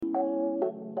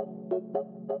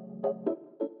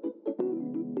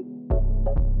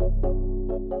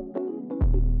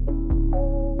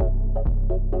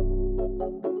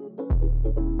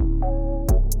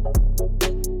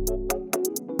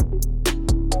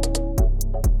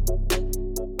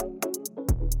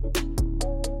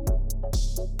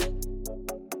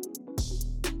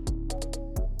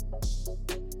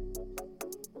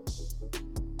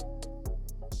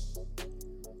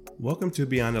Welcome to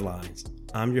Beyond the Lines.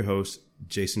 I'm your host,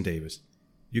 Jason Davis.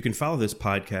 You can follow this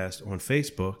podcast on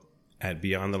Facebook at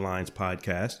Beyond the Lines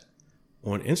Podcast,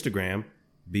 on Instagram,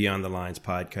 Beyond the Lines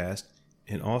Podcast,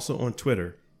 and also on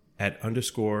Twitter at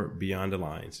 _Beyond the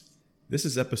Lines. This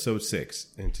is episode 6,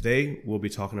 and today we'll be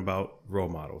talking about role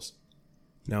models.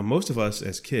 Now, most of us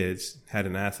as kids had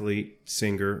an athlete,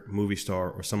 singer, movie star,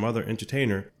 or some other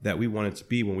entertainer that we wanted to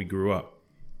be when we grew up.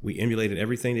 We emulated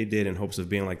everything they did in hopes of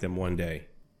being like them one day.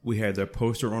 We had their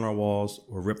poster on our walls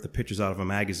or ripped the pictures out of a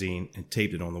magazine and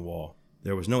taped it on the wall.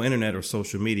 There was no internet or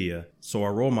social media, so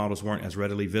our role models weren't as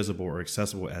readily visible or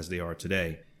accessible as they are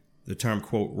today. The term,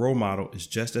 quote, role model is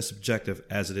just as subjective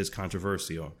as it is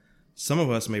controversial. Some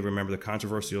of us may remember the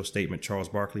controversial statement Charles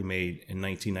Barkley made in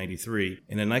 1993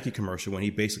 in a Nike commercial when he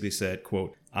basically said,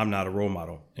 quote, I'm not a role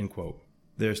model, end quote.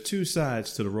 There's two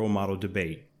sides to the role model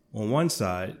debate. On one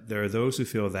side, there are those who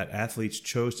feel that athletes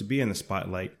chose to be in the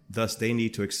spotlight, thus they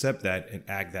need to accept that and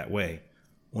act that way.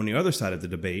 On the other side of the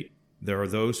debate, there are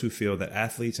those who feel that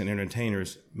athletes and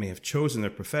entertainers may have chosen their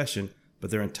profession, but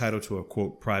they're entitled to a,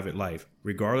 quote, private life,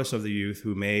 regardless of the youth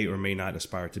who may or may not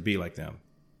aspire to be like them.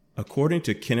 According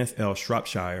to Kenneth L.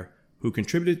 Shropshire, who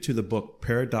contributed to the book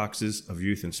Paradoxes of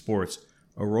Youth in Sports,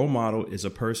 a role model is a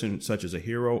person such as a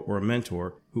hero or a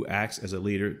mentor who acts as a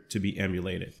leader to be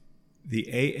emulated. The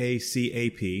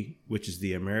AACAP, which is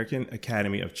the American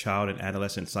Academy of Child and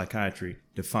Adolescent Psychiatry,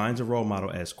 defines a role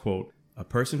model as, quote, a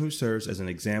person who serves as an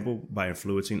example by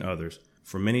influencing others.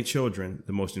 For many children,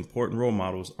 the most important role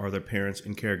models are their parents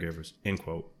and caregivers, end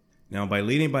quote. Now, by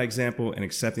leading by example and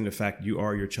accepting the fact you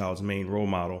are your child's main role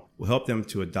model will help them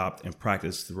to adopt and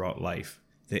practice throughout life.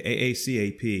 The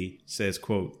AACAP says,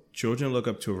 quote, children look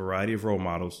up to a variety of role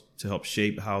models to help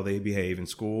shape how they behave in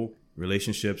school,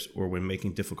 relationships, or when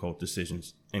making difficult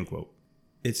decisions, end quote.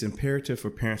 It's imperative for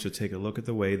parents to take a look at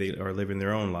the way they are living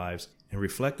their own lives and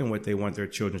reflect on what they want their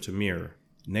children to mirror.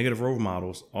 Negative role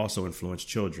models also influence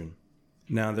children.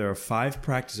 Now, there are 5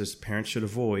 practices parents should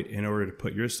avoid in order to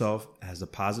put yourself as the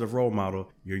positive role model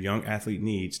your young athlete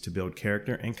needs to build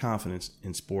character and confidence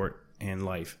in sport and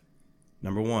life.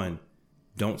 Number 1,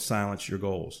 don't silence your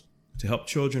goals. To help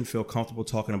children feel comfortable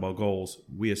talking about goals,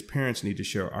 we as parents need to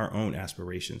share our own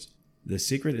aspirations. The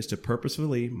secret is to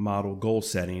purposefully model goal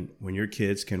setting when your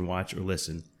kids can watch or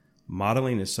listen.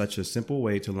 Modeling is such a simple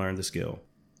way to learn the skill.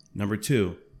 Number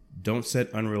 2, don't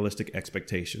set unrealistic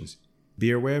expectations. Be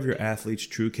aware of your athlete's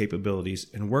true capabilities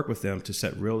and work with them to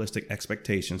set realistic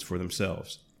expectations for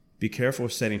themselves. Be careful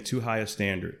of setting too high a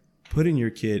standard. Putting your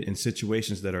kid in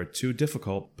situations that are too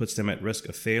difficult puts them at risk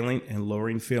of failing and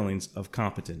lowering feelings of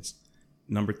competence.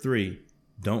 Number 3,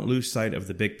 don't lose sight of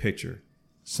the big picture.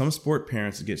 Some sport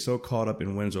parents get so caught up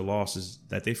in wins or losses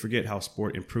that they forget how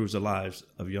sport improves the lives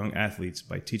of young athletes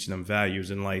by teaching them values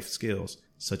and life skills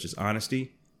such as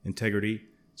honesty, integrity,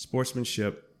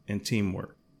 sportsmanship, and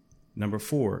teamwork. Number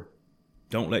 4,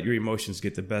 don't let your emotions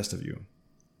get the best of you.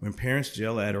 When parents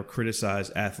yell at or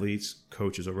criticize athletes,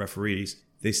 coaches, or referees,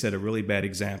 they set a really bad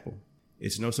example.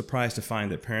 It's no surprise to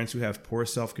find that parents who have poor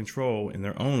self-control in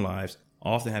their own lives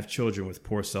often have children with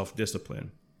poor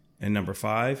self-discipline. And number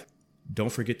 5,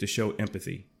 don't forget to show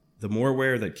empathy. The more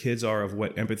aware that kids are of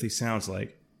what empathy sounds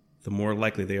like, the more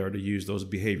likely they are to use those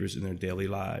behaviors in their daily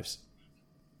lives.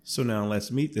 So now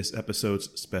let's meet this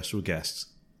episode's special guests.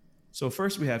 So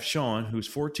first we have Sean, who's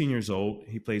 14 years old.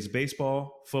 He plays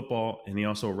baseball, football, and he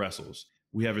also wrestles.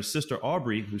 We have his sister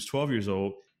Aubrey, who's 12 years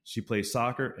old. She plays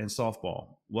soccer and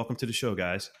softball. Welcome to the show,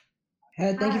 guys.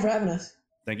 Hey, thank you for having us.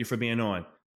 Thank you for being on.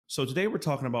 So today we're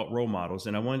talking about role models,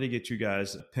 and I wanted to get you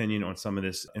guys' opinion on some of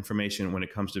this information when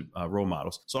it comes to role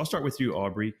models. So I'll start with you,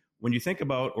 Aubrey. When you think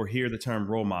about or hear the term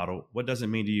role model, what does it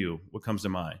mean to you? What comes to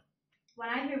mind? When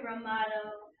I hear role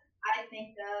model, I think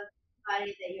of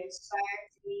somebody that you aspire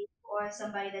to be or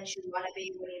somebody that you want to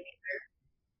be when you're bigger.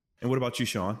 And what about you,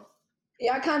 Sean?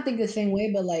 Yeah, I kind of think the same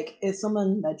way, but like it's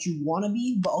someone that you want to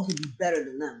be, but also be better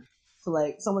than them. So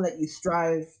like someone that you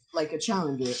strive, like a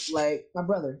challenger, like my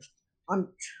brother. I'm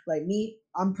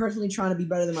personally trying to be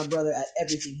better than my brother at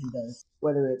everything he does,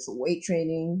 whether it's weight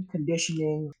training,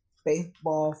 conditioning,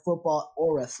 baseball, football,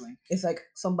 or wrestling. It's like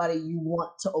somebody you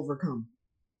want to overcome.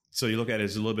 So you look at it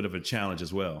as a little bit of a challenge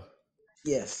as well.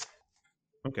 Yes.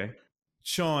 Okay.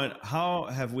 Sean, how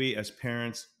have we as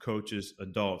parents, coaches,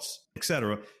 adults,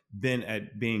 etc., been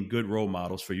at being good role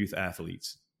models for youth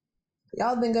athletes? Y'all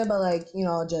have been good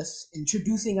about just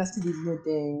introducing us to these new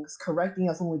things, correcting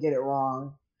us when we get it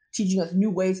wrong, teaching us new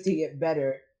ways to get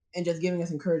better, and just giving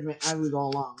us encouragement as we go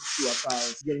along to our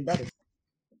prize, getting better.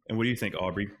 And what do you think,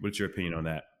 Aubrey? What's your opinion on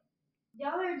that?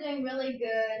 Y'all are doing really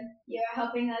good. You're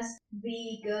helping us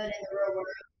be good in the real world.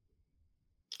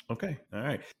 Okay. All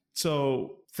right.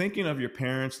 So thinking of your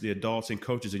parents, the adults and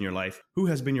coaches in your life, who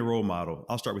has been your role model?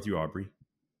 I'll start with you, Aubrey.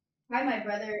 Probably my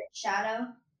brother, Shadow.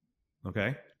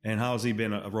 Okay. And how has he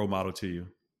been a role model to you?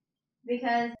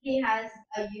 Because he has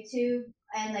a YouTube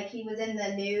and he was in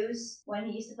the news when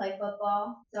he used to play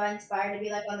football. So I inspired to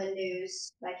be on the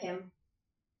news like him.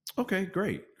 Okay,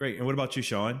 great. And what about you,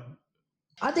 Sean?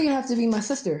 I think it has to be my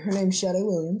sister. Her name's Shadow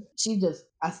Williams. She's just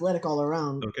athletic all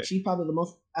around. Okay. She's probably the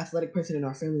most athletic person in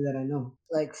our family that I know.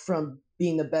 From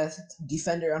being the best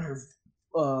defender on her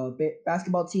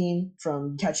basketball team,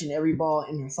 from catching every ball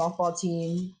in her softball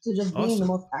team, to just being the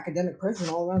most academic person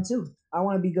all around too. I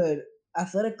want to be good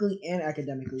athletically and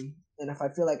academically. And if I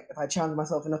feel like if I challenge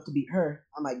myself enough to beat her,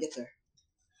 I might get there.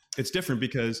 It's different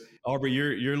because, Aubrey,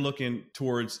 you're looking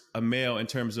towards a male in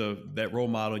terms of that role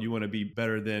model. You want to be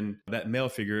better than that male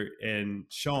figure. And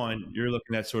Sean, you're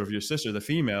looking at sort of your sister, the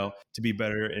female, to be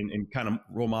better and kind of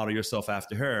role model yourself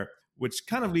after her, which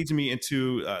kind of leads me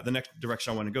into the next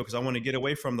direction I want to go, because I want to get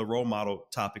away from the role model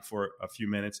topic for a few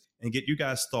minutes and get you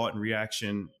guys' thought and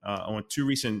reaction on two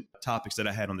recent topics that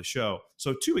I had on the show.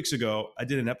 So 2 weeks ago, I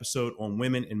did an episode on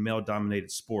women in male-dominated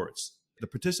sports. The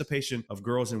participation of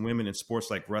girls and women in sports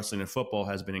like wrestling and football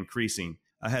has been increasing.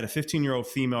 I had a 15-year-old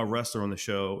female wrestler on the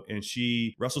show, and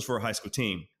she wrestles for a high school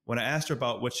team. When I asked her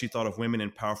about what she thought of women in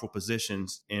powerful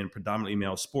positions in predominantly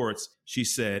male sports, she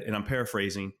said, and I'm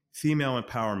paraphrasing, female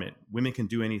empowerment. Women can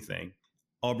do anything.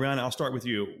 Aubriana, I'll start with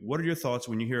you. What are your thoughts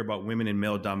when you hear about women in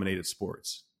male-dominated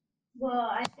sports? Well,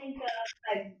 I think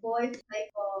boys play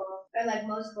ball, or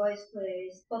most boys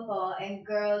plays football, and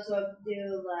girls will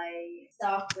do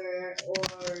soccer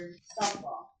or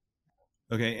softball.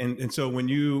 Okay, and so when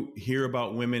you hear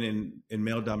about women in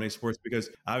male-dominated sports, because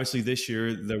obviously this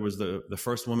year there was the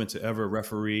first woman to ever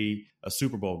referee a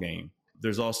Super Bowl game.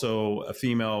 There's also a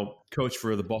female coach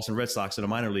for the Boston Red Sox in a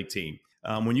minor league team.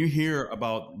 When you hear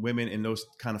about women in those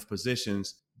kind of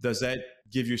positions, does that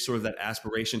give you sort of that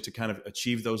aspiration to kind of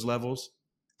achieve those levels?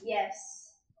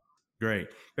 Yes. Great.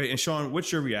 And Sean,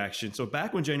 what's your reaction? So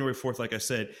back on January 4th, like I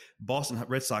said, Boston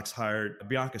Red Sox hired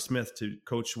Bianca Smith to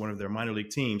coach one of their minor league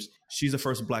teams. She's the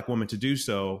first Black woman to do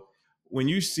so. When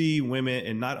you see women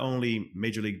in not only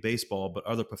Major League Baseball, but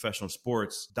other professional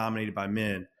sports dominated by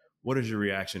men, what is your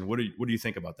reaction? What do you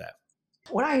think about that?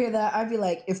 When I hear that, I feel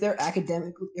like if they're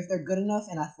good enough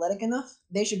and athletic enough,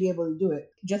 they should be able to do it.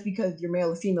 Just because you're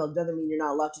male or female doesn't mean you're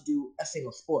not allowed to do a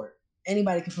single sport.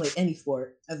 Anybody can play any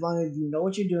sport as long as you know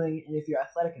what you're doing and if you're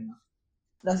athletic enough.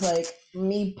 That's like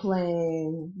me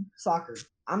playing soccer.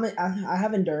 I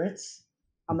have endurance.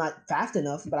 I'm not fast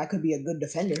enough, but I could be a good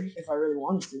defender if I really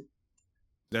wanted to.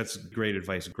 That's great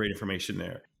advice, great information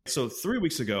there. So 3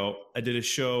 weeks ago, I did a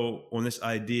show on this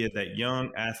idea that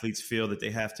young athletes feel that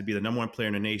they have to be the number one player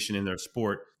in the nation in their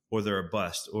sport or they're a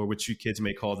bust, or what you kids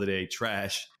may call today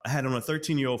trash. I had on a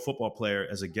 13-year-old football player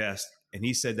as a guest, and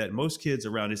he said that most kids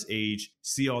around his age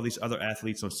see all these other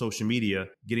athletes on social media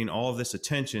getting all of this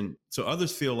attention. So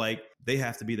others feel like they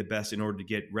have to be the best in order to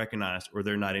get recognized or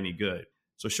they're not any good.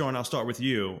 So Sean, I'll start with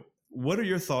you. What are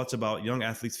your thoughts about young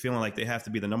athletes feeling like they have to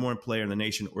be the number one player in the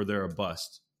nation or they're a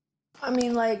bust? I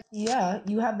mean, yeah,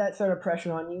 you have that sort of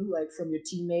pressure on you, from your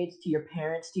teammates to your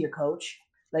parents to your coach.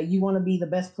 You want to be the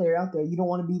best player out there. You don't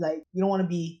want to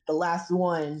be the last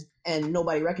one and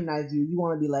nobody recognizes you. You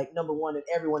want to be number one and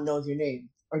everyone knows your name,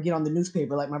 or get on the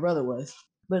newspaper like my brother was.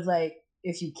 But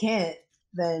if you can't,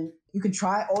 then you can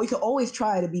try. You can always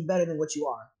try to be better than what you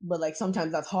are. But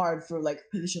sometimes that's hard for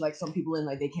position some people in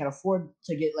they can't afford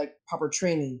to get proper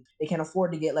training. They can't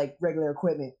afford to get regular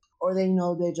equipment, or they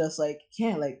just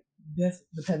can't. This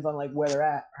depends on where they're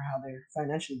at or how they're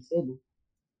financially stable.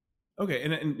 Okay,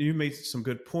 and you made some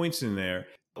good points in there.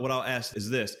 What I'll ask is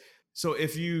this. So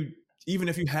even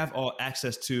if you have all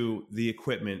access to the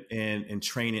equipment and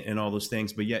training and all those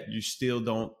things, but yet you still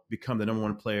don't become the number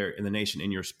one player in the nation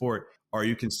in your sport, are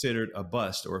you considered a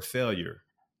bust or a failure?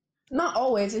 Not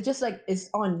always. It's just it's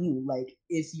on you.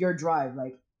 It's your drive.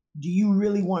 Do you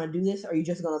really want to do this? Or are you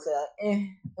just going to say,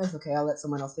 that's okay, I'll let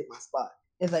someone else take my spot?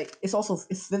 It's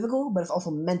it's physical, but it's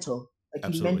also mental.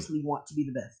 You mentally want to be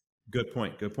the best. Good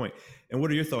point. And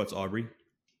what are your thoughts, Aubrey?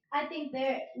 I think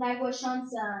what Sean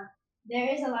said,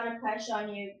 there is a lot of pressure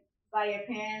on you by your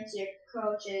parents, your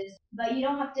coaches, But you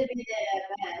don't have to be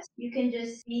the best. You can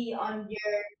just be on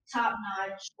your top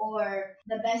notch or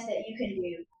the best that you can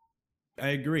do. I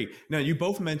agree. Now, you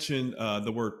both mentioned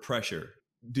the word pressure.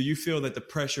 Do you feel that the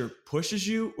pressure pushes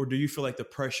you, or do you feel like the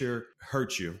pressure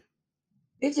hurts you?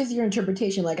 It's just your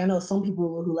interpretation. Like I know some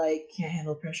people who like can't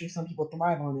handle pressure. Some people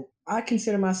thrive on it. I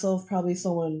consider myself probably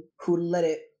someone who let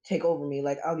it take over me.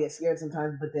 Like I'll get scared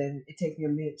sometimes, but then it takes me a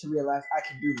minute to realize I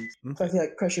can do this. So I Okay. feel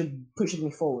like pressure pushes me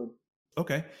forward.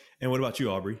 Okay. And what about you,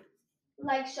 Aubrey?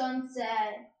 Like Sean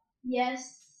said,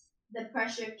 yes, the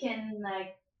pressure can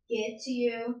like get to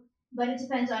you, but it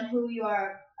depends on who you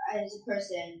are as a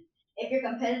person. If you're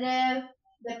competitive,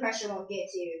 the pressure won't get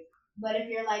to you. But if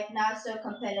you're like not so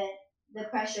competitive, the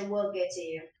pressure will get to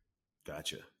you.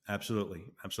 Gotcha. Absolutely.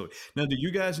 Absolutely. Now, do you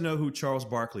guys know who Charles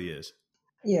Barkley is?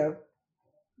 Yeah.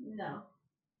 No.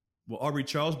 Well, Aubrey,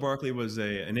 Charles Barkley was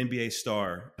an NBA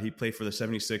star. He played for the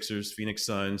 76ers, Phoenix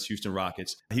Suns, Houston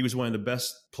Rockets. He was one of the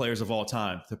best players of all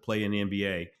time to play in the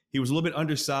NBA. He was a little bit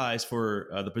undersized for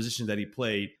the position that he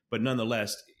played, but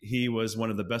nonetheless, he was one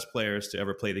of the best players to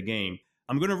ever play the game.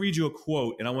 I'm going to read you a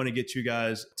quote, and I want to get you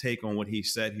guys' take on what he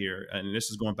said here. And this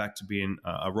is going back to being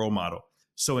a role model.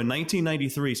 So in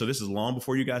 1993, so this is long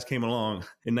before you guys came along,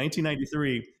 in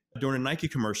 1993, during a Nike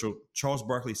commercial, Charles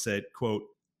Barkley said, quote,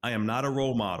 "I am not a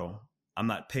role model. I'm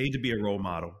not paid to be a role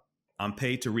model. I'm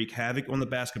paid to wreak havoc on the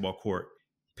basketball court.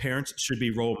 Parents should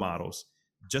be role models.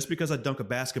 Just because I dunk a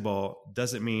basketball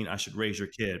doesn't mean I should raise your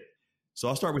kid." So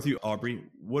I'll start with you, Aubrey.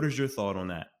 What is your thought on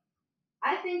that?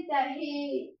 I think that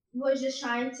he was just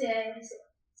trying to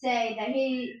say that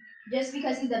he just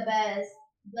because he's the best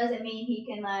doesn't mean he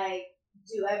can like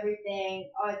do everything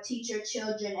or teach your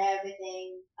children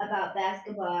everything about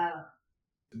basketball.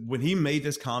 When he made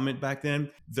this comment back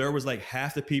then, there was like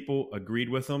half the people agreed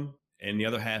with him and the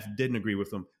other half didn't agree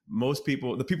with him. Most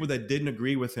people, the people that didn't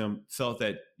agree with him felt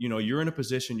that, you know, you're in a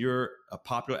position, you're a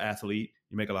popular athlete,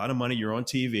 you make a lot of money, you're on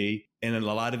TV, and then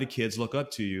a lot of the kids look up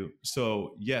to you.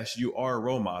 So yes, you are a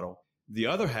role model. The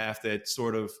other half that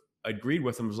sort of agreed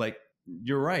with him was like,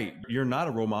 you're right. You're not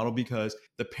a role model because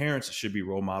the parents should be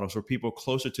role models, or people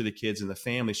closer to the kids and the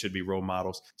family should be role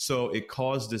models. So it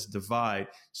caused this divide.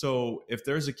 So if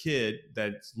there's a kid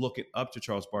that's looking up to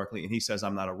Charles Barkley and he says,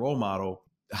 "I'm not a role model,"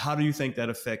 how do you think that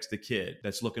affects the kid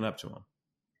that's looking up to him?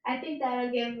 I think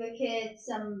that'll give the kid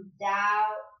some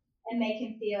doubt and make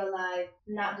him feel like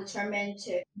not determined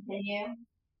to continue.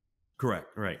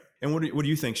 Correct. Right. And what do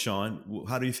you think, Sean?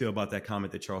 How do you feel about that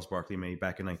comment that Charles Barkley made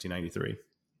back in 1993?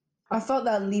 I felt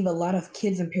that leave a lot of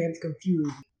kids and parents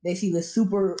confused. They see the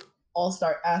super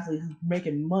all-star athlete who's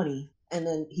making money, and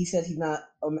then he says he's not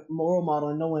a role model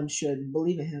and no one should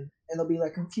believe in him. And they'll be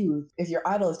like confused. If your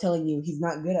idol is telling you he's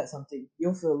not good at something,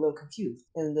 you'll feel a little confused.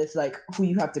 And it's like who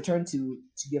you have to turn to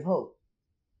give hope.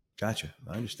 Gotcha.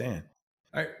 I understand.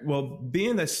 All right. Well,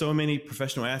 being that so many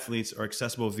professional athletes are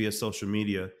accessible via social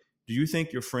media, do you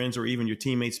think your friends or even your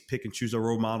teammates pick and choose their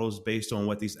role models based on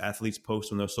what these athletes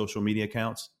post on their social media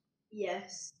accounts?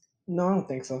 Yes. No, I don't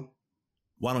think so.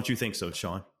 Why don't you think so,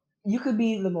 Sean? You could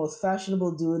be the most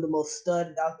fashionable dude, the most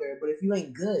stud out there, but if you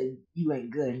ain't good, you ain't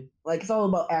good. Like, it's all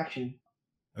about action.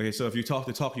 Okay, so if you talk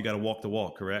the talk, you got to walk the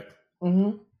walk, correct?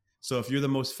 Mm-hmm. So if you're the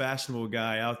most fashionable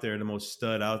guy out there, the most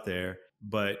stud out there,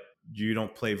 but you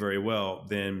don't play very well,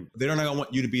 then they're not going to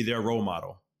want you to be their role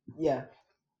model. Yeah.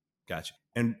 Gotcha.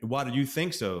 And why do you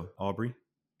think so, Aubrey?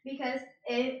 Because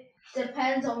it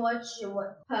depends on what you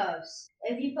post.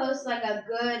 If you post like a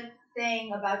good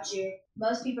thing about you,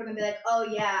 most people are gonna be like, "Oh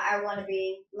yeah, I want to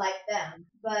be like them."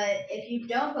 But if you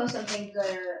don't post something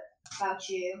good about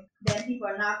you, then people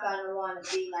are not gonna want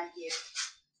to be like you.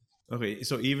 Okay,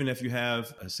 so even if you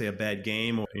have, say, a bad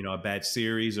game or a bad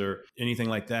series or anything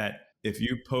like that, if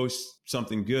you post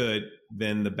something good,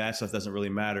 then the bad stuff doesn't really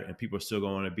matter, and people are still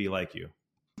going to be like you.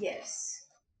 Yes.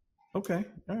 Okay,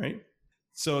 all right.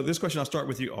 So this question, I'll start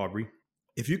with you, Aubrey.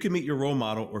 If you could meet your role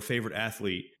model or favorite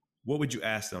athlete, what would you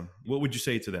ask them? What would you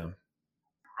say to them?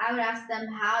 I would ask them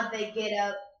how they get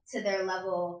up to their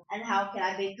level and how can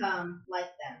I become like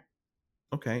them.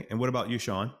 Okay, and what about you,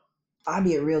 Sean? I'd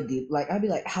be real deep. Like, I'd be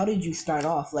like, how did you start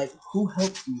off? Like, who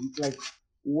helped you? Like,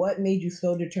 what made you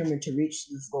so determined to reach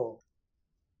this goal?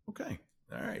 Okay,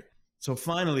 all right. So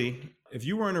finally, if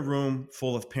you were in a room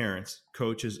full of parents,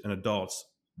 coaches, and adults,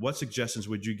 what suggestions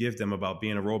would you give them about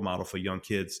being a role model for young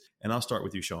kids? And I'll start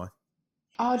with you, Sean.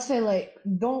 I would say, like,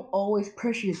 don't always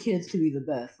pressure your kids to be the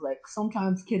best. Like,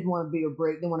 sometimes kids want to be a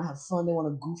break. They want to have fun. They want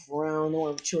to goof around. They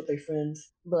want to chill with their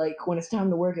friends. But, like, when it's time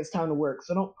to work, it's time to work.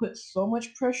 So don't put so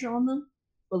much pressure on them,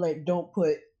 but, like, don't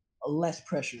put less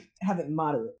pressure. Have it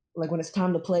moderate. Like, when it's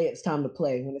time to play, it's time to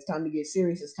play. When it's time to get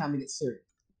serious, it's time to get serious.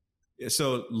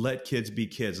 So let kids be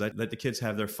kids. Let the kids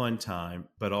have their fun time,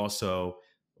 but also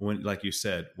when, like you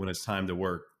said, when it's time to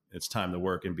work, it's time to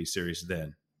work and be serious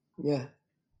then. Yeah.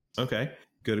 Okay,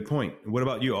 good point. What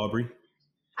about you, Aubrey?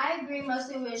 I agree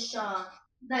mostly with Sean.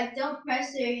 Like, don't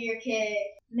pressure your kid.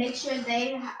 Make sure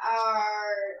they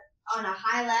are on a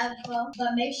high level, but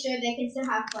make sure they can still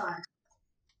have fun.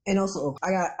 And also,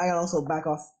 I got also back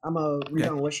off. I'm gonna read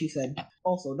on what she said.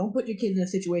 Also, don't put your kids in a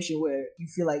situation where you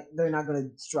feel like they're not gonna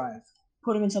strive.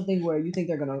 Put them in something where you think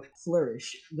they're gonna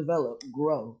flourish, develop,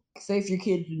 grow. Say if your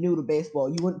kid's new to baseball,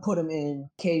 you wouldn't put them in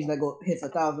a cage that hits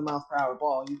 1,000 miles per hour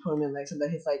ball. You put them in like something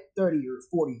that hits like 30 or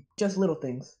 40. Just little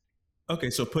things. Okay,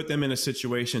 so put them in a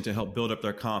situation to help build up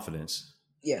their confidence.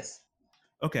 Yes.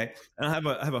 Okay, and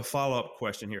I have a follow-up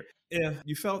question here. If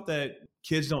you felt that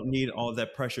kids don't need all of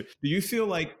that pressure, do you feel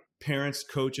like parents,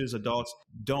 coaches, adults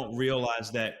don't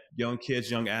realize that young kids,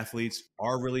 young athletes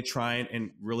are really trying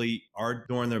and really are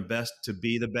doing their best to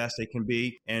be the best they can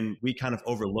be, and we kind of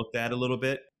overlook that a little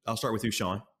bit? I'll start with you,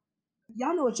 Sean.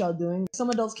 Y'all know what y'all doing. Some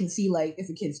adults can see like if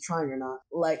a kid's trying or not.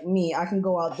 Like me, I can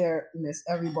go out there and miss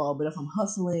every ball, but if I'm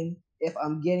hustling, if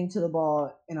I'm getting to the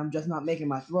ball and I'm just not making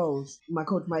my throws, my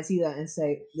coach might see that and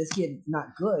say, this kid's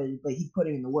not good, but he's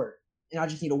putting in the work. And I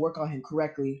just need to work on him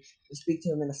correctly and speak to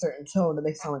him in a certain tone that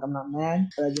makes it sound like I'm not mad,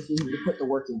 but I just need him to put the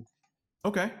work in.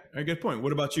 Okay, a good point.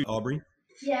 What about you, Aubrey?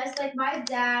 Yes, like my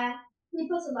dad, he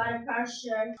puts a lot of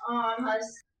pressure on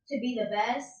us to be the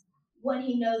best when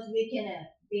he knows we can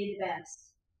be the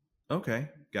best. Okay,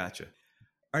 gotcha.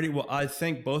 Alrighty, well, I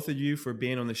thank both of you for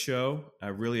being on the show. I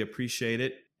really appreciate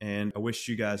it. And I wish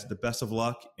you guys the best of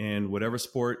luck in whatever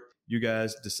sport you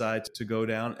guys decide to go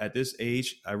down. At this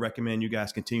age, I recommend you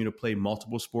guys continue to play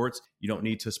multiple sports. You don't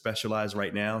need to specialize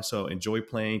right now. So enjoy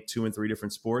playing 2 and 3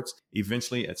 different sports.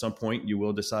 Eventually, at some point, you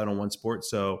will decide on one sport.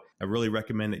 So I really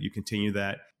recommend that you continue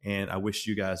that. And I wish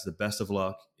you guys the best of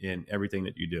luck in everything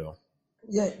that you do.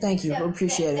 Yeah, thank you. I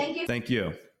appreciate it. Thank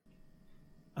you.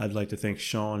 I'd like to thank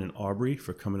Sean and Aubrey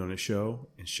for coming on the show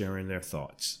and sharing their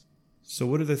thoughts. So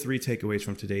what are the 3 takeaways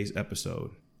from today's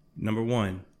episode? Number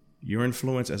 1, your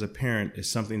influence as a parent is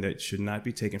something that should not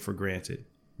be taken for granted.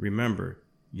 Remember,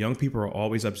 young people are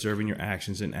always observing your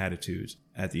actions and attitudes.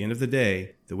 At the end of the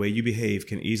day, the way you behave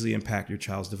can easily impact your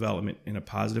child's development in a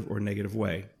positive or negative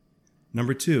way.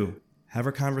 Number 2, have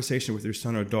a conversation with your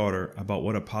son or daughter about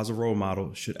what a positive role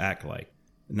model should act like.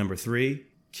 Number 3,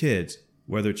 kids,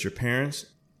 whether it's your parents,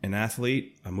 an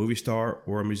athlete, a movie star,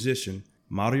 or a musician,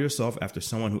 model yourself after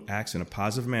someone who acts in a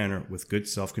positive manner with good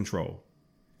self-control.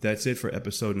 That's it for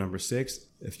episode number 6.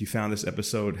 If you found this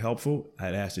episode helpful,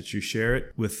 I'd ask that you share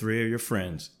it with 3 of your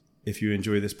friends. If you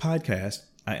enjoy this podcast,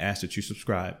 I ask that you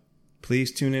subscribe.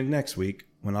 Please tune in next week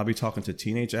when I'll be talking to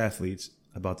teenage athletes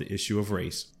about the issue of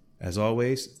race. As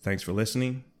always, thanks for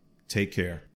listening. Take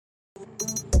care.